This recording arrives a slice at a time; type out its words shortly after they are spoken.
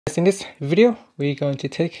In this video, we're going to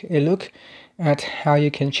take a look at how you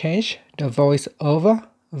can change the voiceover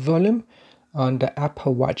volume on the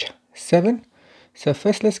Apple Watch 7. So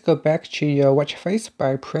first, let's go back to your watch face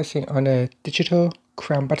by pressing on the digital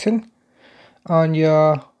crown button. On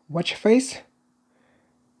your watch face,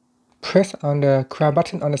 press on the crown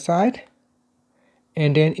button on the side,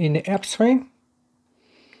 and then in the app screen,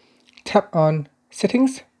 tap on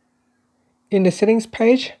Settings. In the Settings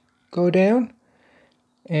page, go down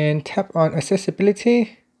and tap on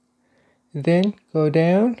Accessibility, then go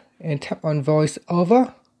down and tap on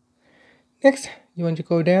VoiceOver. Next, you want to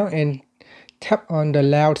go down and tap on the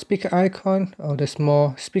loudspeaker icon or the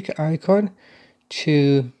small speaker icon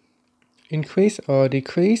to increase or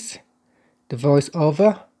decrease the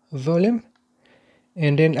voiceover volume.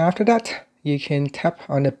 And then after that, you can tap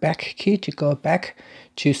on the back key to go back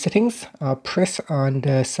to Settings, or press on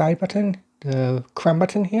the side button, the crown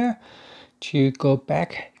button here, to go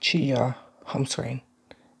back to your home screen.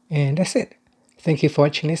 And that's it. Thank you for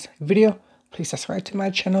watching this video. Please subscribe to my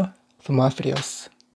channel for more videos.